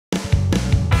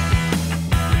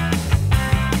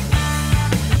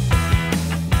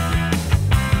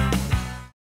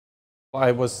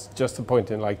I was just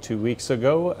appointed like 2 weeks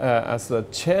ago as the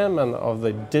chairman of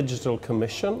the Digital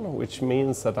Commission, which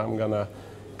means that I'm going to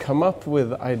come up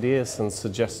with ideas and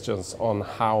suggestions on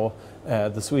how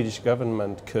the Swedish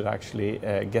government could actually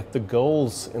get the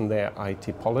goals in their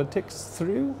IT politics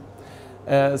through.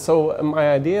 So my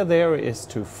idea there is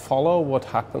to follow what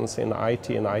happens in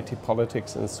IT and IT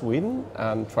politics in Sweden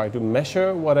and try to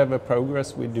measure whatever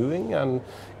progress we're doing and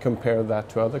compare that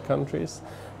to other countries,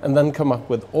 and then come up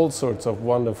with all sorts of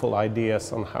wonderful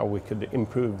ideas on how we could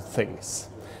improve things.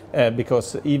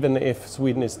 Because even if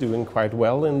Sweden is doing quite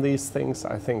well in these things,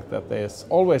 I think that there's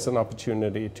always an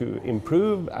opportunity to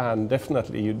improve, and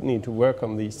definitely you need to work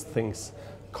on these things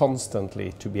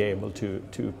constantly to be able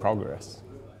to progress.